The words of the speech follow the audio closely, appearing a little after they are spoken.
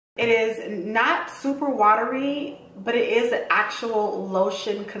It is not super watery, but it is an actual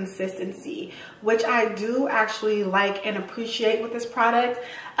lotion consistency, which I do actually like and appreciate with this product.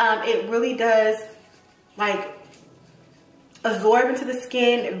 It really does like absorb into the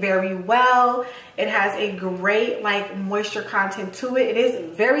skin very well. It has a great like moisture content to it. It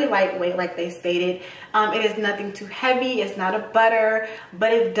is very lightweight, like they stated. It is nothing too heavy. It's not a butter,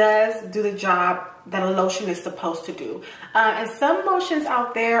 but it does do the job that a lotion is supposed to do. And some lotions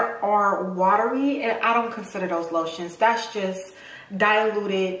out there are watery, and I don't consider those lotions. That's just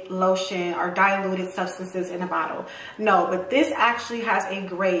diluted lotion or diluted substances in a bottle. No, but this actually has a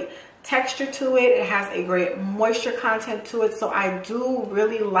great texture to it. It has a great moisture content to it. So I do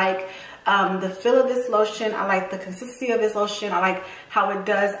really like the feel of this lotion. I like the consistency of this lotion. I like how it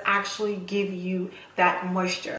does actually give you that moisture.